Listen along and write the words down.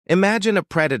Imagine a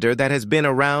predator that has been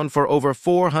around for over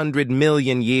 400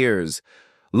 million years.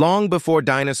 Long before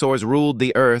dinosaurs ruled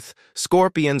the earth,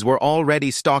 scorpions were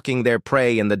already stalking their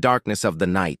prey in the darkness of the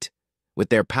night. With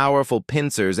their powerful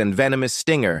pincers and venomous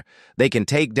stinger, they can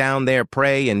take down their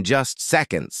prey in just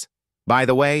seconds. By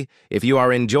the way, if you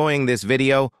are enjoying this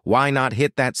video, why not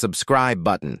hit that subscribe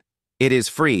button? It is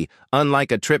free,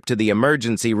 unlike a trip to the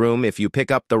emergency room if you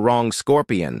pick up the wrong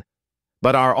scorpion.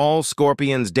 But are all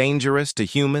scorpions dangerous to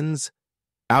humans?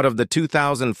 Out of the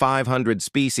 2,500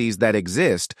 species that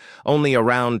exist, only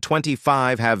around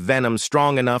 25 have venom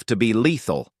strong enough to be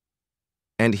lethal.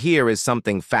 And here is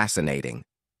something fascinating.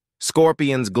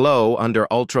 Scorpions glow under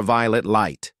ultraviolet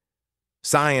light.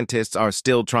 Scientists are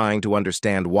still trying to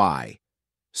understand why.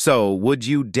 So, would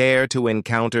you dare to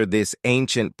encounter this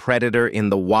ancient predator in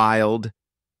the wild?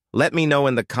 Let me know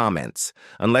in the comments,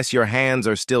 unless your hands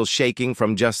are still shaking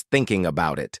from just thinking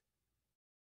about it.